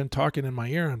person talking in my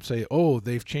ear and say, oh,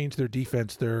 they've changed their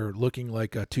defense. They're looking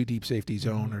like a 2 deep safety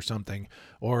zone or something,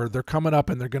 or they're coming up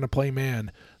and they're going to play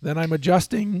man. Then I'm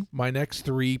adjusting my next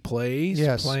 3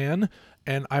 plays plan,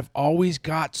 and I've always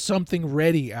got something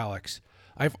ready, Alex.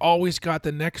 I've always got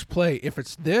the next play. If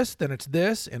it's this, then it's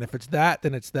this, and if it's that,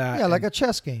 then it's that. Yeah, like a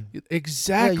chess game.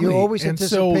 Exactly. Yeah, you're always and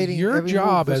anticipating so your every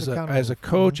job move as a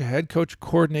coach, a head coach,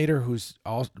 coordinator who's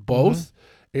both,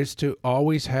 is to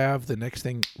always have the next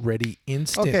thing ready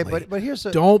instantly. Okay, but here's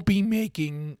a don't be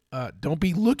looking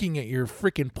at your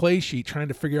freaking play sheet trying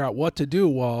to figure out what to do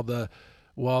while the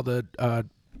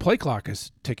play clock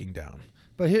is ticking down.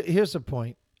 But here's the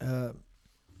point.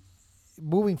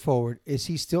 Moving forward, is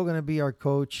he still going to be our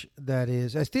coach?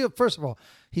 First of all,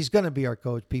 he's going to be our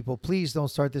coach. People, please don't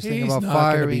start this thing about He's not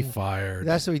firing. going to be fired.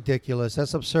 That's ridiculous.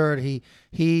 That's absurd.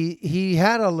 He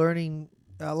had a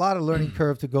lot of learning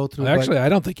curve to go through. Actually, I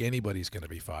don't think anybody's going to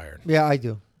be fired. Yeah, I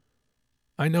do.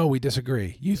 I know we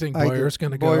disagree. You think I do. Boyer's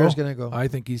going to go? Boyer's going to go. I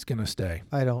think he's going to stay.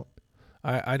 I don't.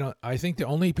 I don't. I think the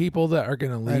only people that are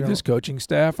going to leave his coaching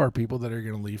staff are people that are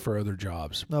going to leave for other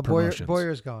jobs. No, promotions.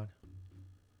 Boyer's gone.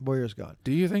 Boyer's gone.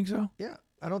 Do you think so? Yeah,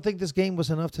 I don't think this game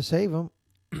was enough to save him.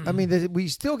 I mean, we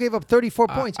still gave up 34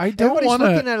 points. I don't Everybody's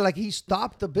wanna, looking at it like he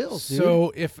stopped the Bills. Dude.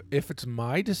 So if it's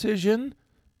my decision,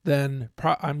 then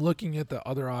I'm looking at the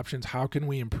other options. How can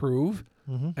we improve?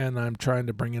 Mm-hmm. And I'm trying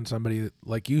to bring in somebody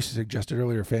like you suggested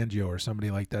earlier, Fangio or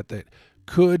somebody like that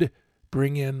could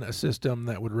bring in a system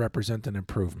that would represent an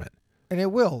improvement. And it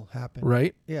will happen.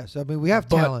 Right? Yes. I mean, we have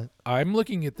talent. I'm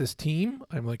looking at this team.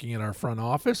 I'm looking at our front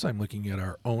office. I'm looking at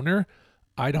our owner.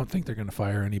 I don't think they're going to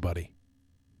fire anybody.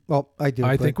 Well, I do.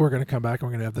 I think we're going to come back and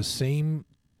we're going to have the same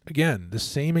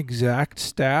exact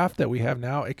staff that we have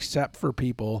now, except for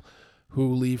people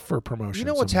who leave for promotion. You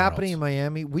know what's happening in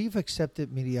Miami? We've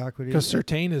accepted mediocrity. Because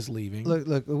Surtain is leaving.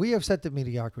 Look, we have accepted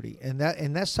mediocrity, and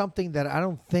that's something that I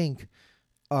don't think.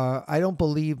 I don't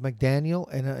believe McDaniel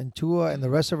and Tua and the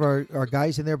rest of our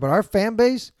guys in there, but our fan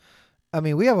base. I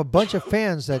mean, we have a bunch of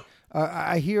fans that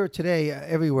I hear today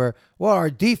everywhere. Well, our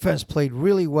defense played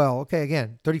really well. Okay,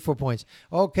 again, 34 points.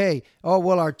 Okay. Oh,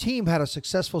 well, our team had a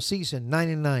successful season,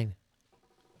 9-9.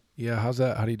 Yeah, how's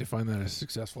that? How do you define that as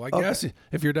successful? I guess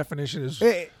if your definition is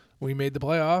we made the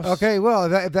playoffs. Okay,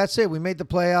 well, if that's it. We made the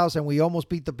playoffs, and we almost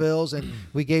beat the Bills, and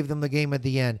we gave them the game at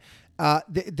the end.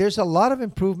 There's a lot of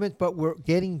improvement, but we're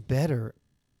getting better.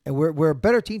 And we're a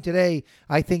better team today,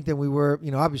 I think, than we were,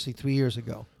 obviously 3 years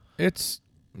ago.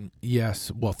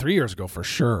 Yes. Well, 3 years ago for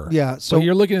sure. Yeah. So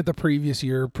you're looking at the previous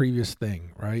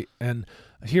thing, right? And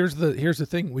here's the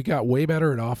thing: we got way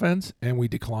better at offense, and we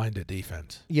declined at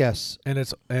defense. Yes.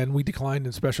 And we declined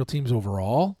in special teams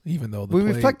overall, even though we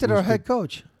reflected our head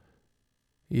coach.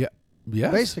 Yeah.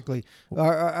 Yes. Basically,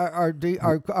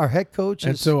 our head coach.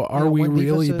 And so, are we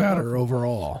really better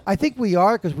overall? I think we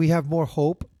are because we have more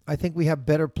hope. I think we have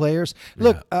better players.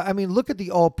 Look, I mean, look at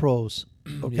the All Pros.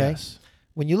 Okay. Yes.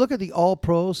 When you look at the All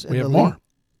Pros in we have the more.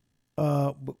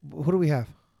 league, who do we have?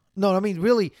 No, I mean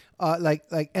really, like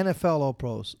NFL All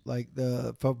Pros,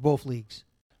 for both leagues.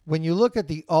 When you look at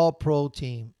the All Pro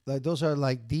team, those are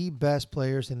like the best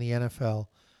players in the NFL.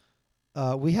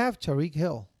 We have Tyreek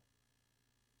Hill,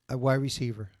 a wide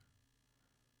receiver.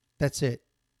 That's it.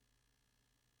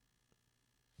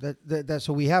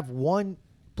 So we have one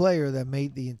player that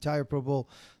made the entire Pro Bowl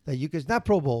that you could not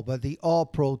Pro Bowl, but the All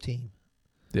Pro team.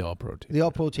 The All Pro team. The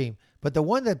All Pro team. But the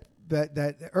one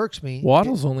that irks me.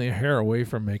 Waddle's only a hair away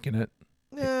from making it.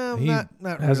 Yeah, he not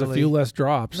has really. a few less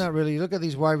drops. Not really. Look at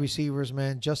these wide receivers,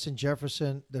 man. Justin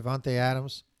Jefferson, Devontae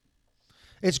Adams.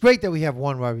 It's great that we have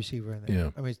one wide receiver in there.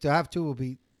 Yeah. I mean, to have two will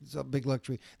be a big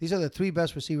luxury. These are the three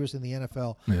best receivers in the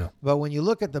NFL. Yeah. But when you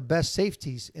look at the best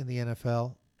safeties in the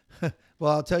NFL,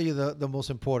 well, I'll tell you the most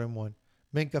important one,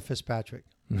 Minkah Fitzpatrick.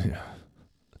 Yeah.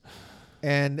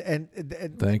 And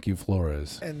thank you,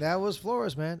 Flores. And that was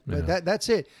Flores, man. Yeah. But that's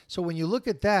it. So when you look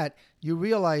at that, you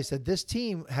realize that this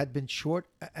team had been short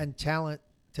on talent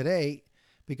today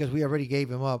because we already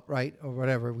gave him up, right? Or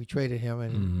whatever. We traded him,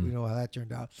 and we know how that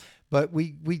turned out. But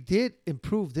we did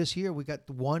improve this year. We got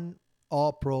one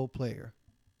All-Pro player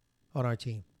on our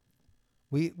team.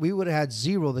 We would have had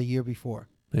 0 the year before.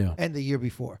 Yeah. And the year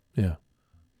before. Yeah.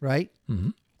 Right?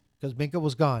 Because Minkah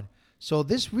was gone. So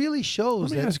this really shows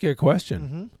Let me ask you a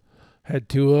question. Had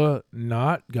Tua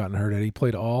not gotten hurt, had he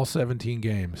played all 17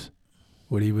 games,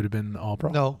 would he would have been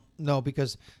All-Pro? No,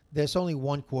 because there's only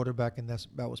one quarterback, and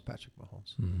that was Patrick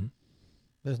Mahomes.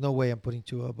 There's no way I'm putting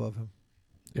Tua above him.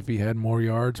 If he had more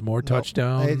yards, more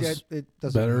touchdowns, it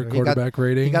doesn't better matter. quarterback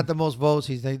rating. He got the most votes.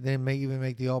 They didn't even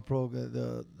make the All-Pro,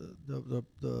 the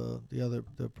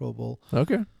Pro Bowl.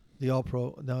 Okay. The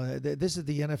All-Pro. No, this is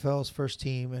the NFL's first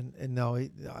team, and no,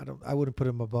 I wouldn't put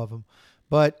him above him.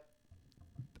 But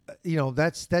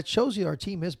that shows you our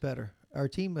team is better. Our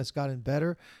team has gotten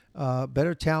better,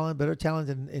 better talent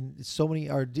in so many.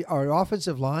 Our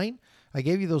offensive line. I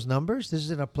gave you those numbers. This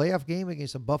is in a playoff game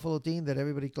against a Buffalo team that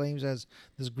everybody claims has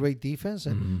this great defense,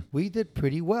 and we did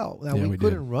pretty well. Now we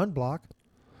couldn't run block,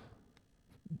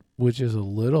 which is a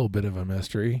little bit of a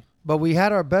mystery. But we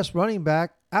had our best running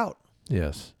back out.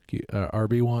 Yes.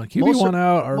 RB1. QB1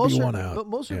 out, RB1 out. But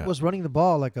Mostert Yeah. was running the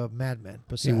ball like a madman.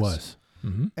 Possessed. He was.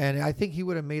 Mm-hmm. And I think he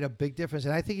would have made a big difference.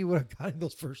 And I think he would have gotten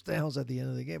those first downs at the end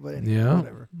of the game. But anyway, Yeah,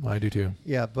 whatever. I do too.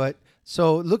 Yeah, but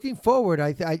so looking forward,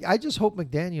 I just hope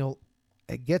McDaniel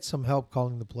gets some help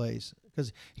calling the plays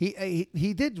because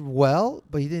he did well,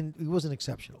 but he wasn't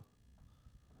exceptional.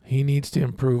 He needs to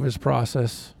improve his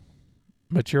process,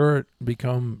 mature,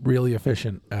 become really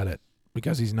efficient at it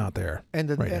because he's not there And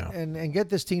right now. and get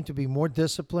this team to be more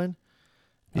disciplined.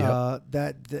 Yep.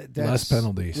 That's Less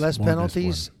penalties. less More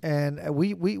penalties, discipline. and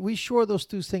we shore those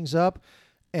two things up,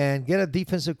 and get a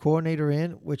defensive coordinator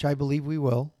in, which I believe we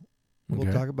will. We'll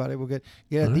Okay. talk about it. We'll get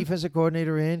a All right. defensive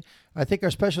coordinator in. I think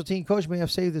our special team coach may have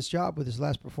saved his job with his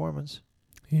last performance.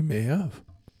 He may have.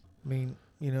 I mean,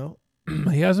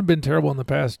 He hasn't been terrible in the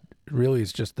past. Really,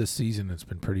 it's just this season it's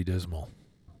been pretty dismal.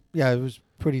 yeah, it was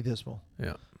pretty dismal.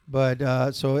 Yeah.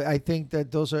 But so I think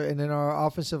that those are, and then our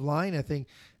offensive line, I think,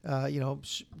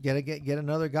 get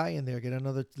another guy in there, get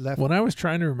another left. When I was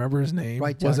trying to remember his name,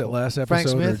 Right was it tackle. last Frank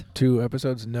episode or Smith? 2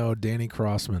 episodes? No, Danny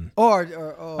Crossman.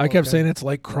 Oh, I kept okay. saying it's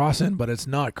like crossing, but it's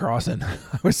not crossing. I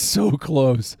was so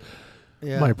close.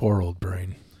 Yeah. My poor old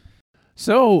brain.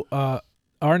 So,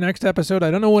 our next episode,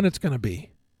 I don't know when it's going to be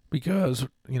because,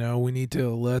 we need to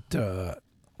let the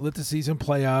season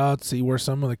play out, see where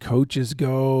some of the coaches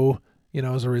go,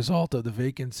 as a result of the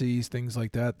vacancies, things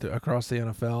like that across the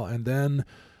NFL. And then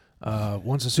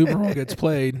once the Super Bowl gets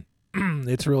played,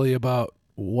 it's really about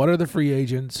what are the free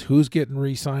agents, who's getting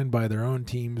re-signed by their own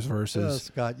teams Oh, versus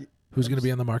Scott. who's going to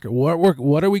be on the market.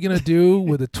 What are we going to do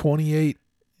with the 28?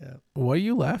 Yeah. Why are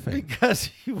you laughing? Because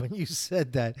when you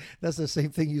said that, that's the same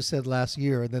thing you said last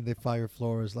year, and then they fired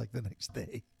Flores like the next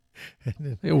day. And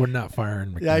then, Yeah, we're not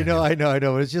firing McDaniel. yeah, I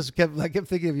know. It's just I kept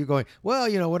thinking of you going, well,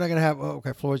 we're not going to have. Oh,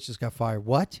 okay, Flores just got fired.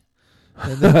 What?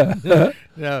 And then,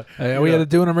 no, We had to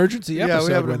do an emergency yeah, episode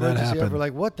we have an when that emergency. happened. We're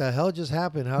like, what the hell just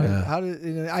happened? Yeah. How did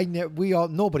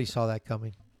nobody saw that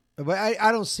coming. But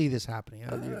I don't see this happening.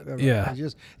 Yeah. It's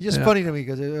just Yeah. funny to me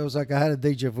because it was like I had a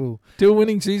deja vu. 2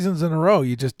 winning seasons in a row.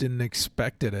 You just didn't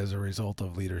expect it as a result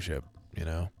of leadership,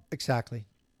 Exactly.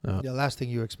 Yeah, last thing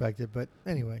you expected. But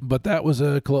anyway. But that was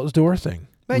a closed door thing.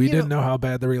 Man, we you didn't know how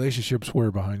bad the relationships were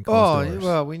behind Oh, closed doors.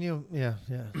 well, we knew. Yeah.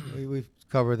 We've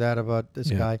covered that about this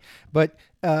Yeah. guy. But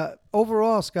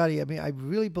overall, Scotty, I mean, I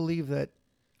really believe that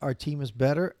our team is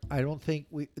better. I don't think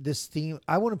this team,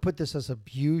 I wouldn't put this as a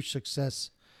huge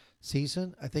success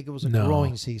season. I think it was a No.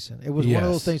 growing season. It was one of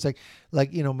those Yes. things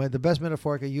like the best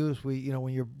metaphor I could use,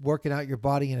 when you're working out your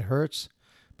body and it hurts,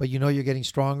 but you're getting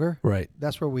stronger. Right.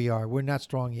 That's where we are. We're not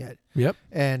strong yet. Yep.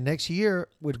 And next year,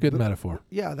 with Good metaphor.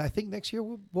 yeah, I think next year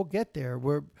we'll get there.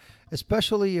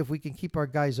 Especially if we can keep our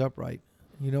guys upright.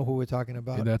 You know who we're talking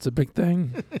about. And that's a big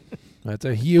thing. That's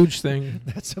a huge thing.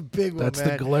 That's a big one, That's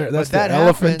man. the glare. But That's the that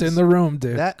elephant happens- in the room.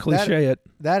 To that- cliche it.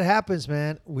 That happens,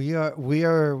 man. We're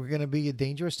going to be a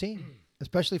dangerous team,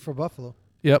 especially for Buffalo.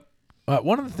 Yep.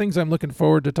 One of the things I'm looking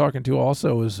forward to talking to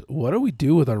also is what do we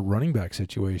do with our running back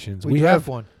situations? We draft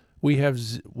one. We have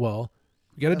we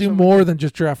got to That's do what more than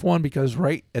just draft one because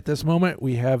right at this moment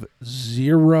we have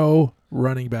 0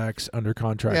 running backs under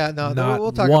contract. Yeah, no, Not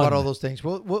we'll talk one. about all those things.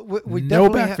 We No definitely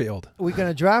backfield. we're going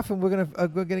to draft, and we're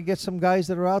going to get some guys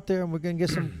that are out there, and we're going to get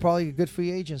some probably a good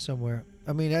free agent somewhere.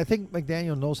 I mean, I think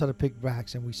McDaniel knows how to pick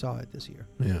backs, and we saw it this year.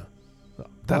 Yeah.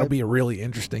 That'll be a really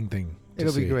interesting thing. to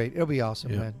It'll be see. great. It'll be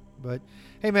awesome, Yeah. man. But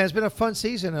hey, man, it's been a fun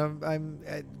season. I'm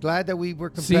glad that we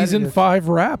were competitive. Season 5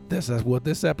 wrap. This is what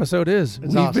this episode is.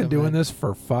 It's We've awesome, been doing man. this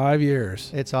for 5 years.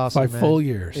 It's awesome, 5 man. full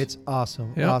years. It's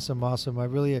awesome, Yeah. awesome. I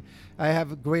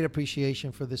have a great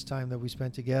appreciation for this time that we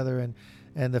spent together,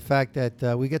 and the fact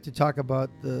that we get to talk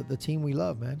about the team we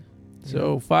love, man.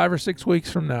 so 5 or 6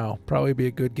 weeks from now, probably be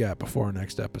a good gap before our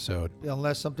next episode.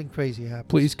 Unless something crazy happens.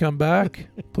 Please come back.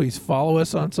 Please follow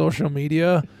us on social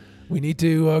media. We need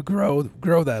to grow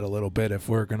that a little bit if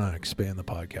we're going to expand the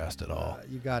podcast at all.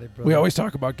 You got it, bro. We always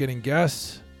talk about getting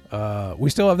guests. We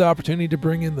still have the opportunity to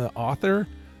bring in the author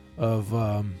of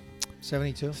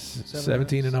 72.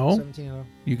 17 and 0. 17 and 0.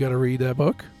 You got to read that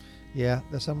book. Yeah,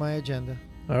 that's on my agenda.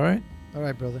 All right. All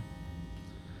right, brother.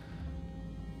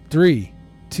 3,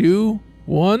 2,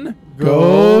 1. Go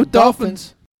Go Dolphins.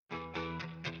 Dolphins.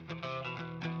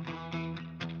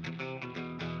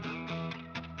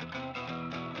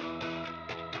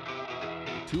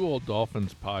 Two Old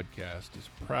Dolphins podcast is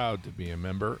proud to be a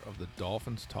member of the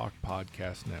Dolphins Talk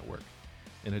Podcast Network.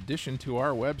 In addition to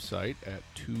our website at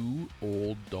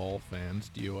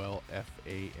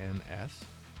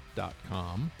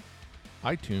twoolddolphans.com,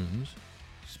 iTunes,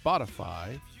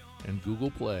 Spotify, and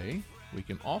Google Play, we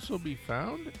can also be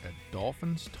found at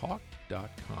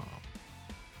dolphinstalk.com.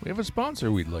 We have a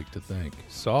sponsor we'd like to thank,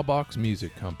 Sawbox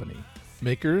Music Company,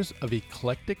 makers of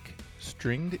eclectic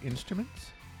stringed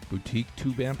instruments, boutique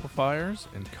tube amplifiers,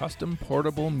 and custom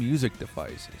portable music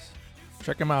devices.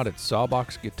 Check them out at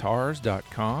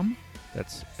sawboxguitars.com.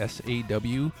 That's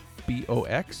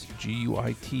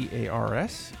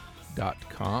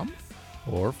SAWBOXGUITARS.com,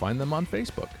 or find them on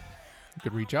Facebook. You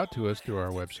could reach out to us through our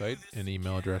website, an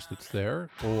email address that's there,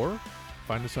 or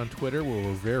find us on Twitter, where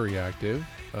we're very active.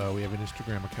 We have an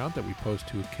Instagram account that we post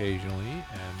to occasionally,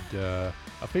 and a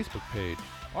Facebook page.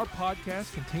 Our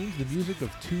podcast contains the music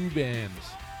of two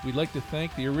bands. We'd like to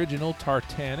thank the original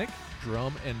Tartanic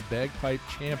drum and bagpipe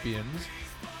champions.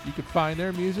 You can find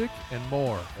their music and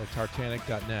more at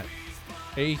tartanic.net.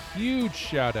 A huge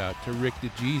shout out to Rick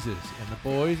DeJesus and the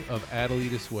boys of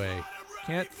Adelitas Way.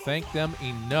 Can't thank them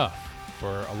enough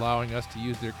for allowing us to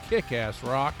use their kick-ass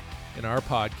rock in our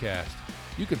podcast.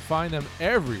 You can find them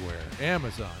everywhere: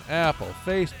 Amazon, Apple,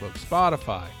 Facebook,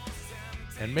 Spotify.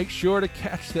 And make sure to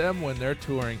catch them when they're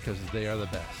touring, because they are the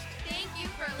best.